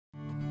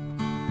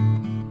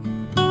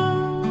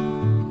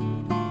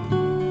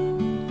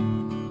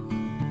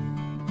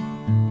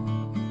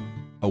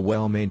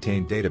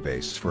well-maintained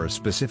database for a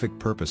specific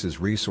purpose is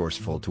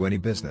resourceful to any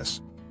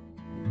business.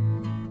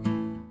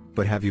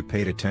 But have you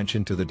paid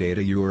attention to the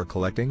data you are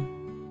collecting?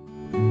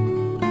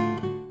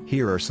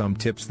 Here are some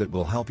tips that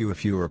will help you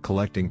if you are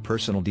collecting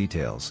personal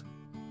details.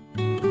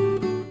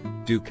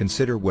 Do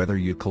consider whether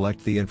you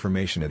collect the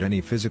information at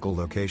any physical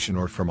location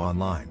or from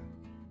online.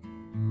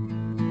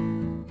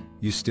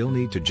 You still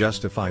need to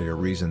justify your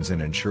reasons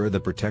and ensure the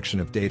protection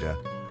of data.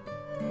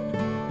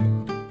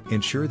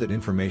 Ensure that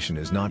information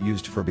is not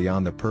used for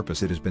beyond the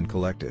purpose it has been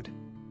collected.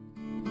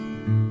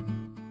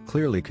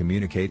 Clearly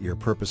communicate your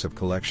purpose of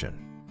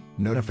collection.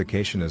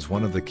 Notification is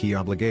one of the key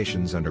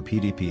obligations under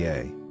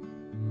PDPA.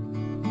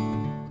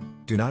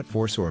 Do not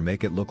force or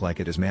make it look like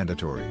it is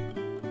mandatory.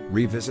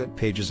 Revisit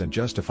pages and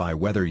justify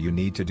whether you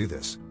need to do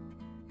this.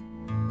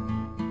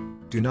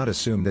 Do not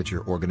assume that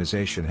your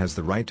organization has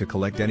the right to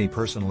collect any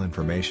personal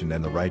information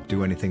and the right to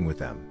do anything with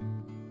them.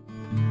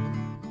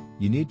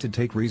 You need to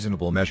take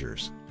reasonable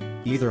measures.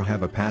 Either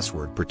have a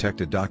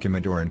password-protected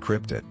document or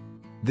encrypt it.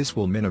 This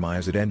will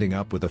minimize it ending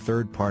up with a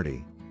third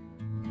party.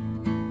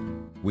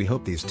 We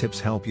hope these tips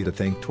help you to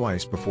think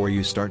twice before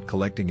you start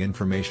collecting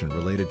information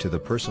related to the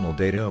personal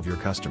data of your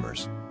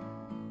customers.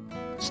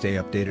 Stay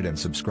updated and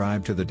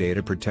subscribe to the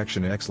Data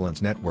Protection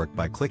Excellence Network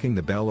by clicking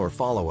the bell or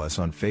follow us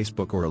on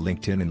Facebook or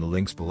LinkedIn in the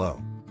links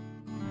below.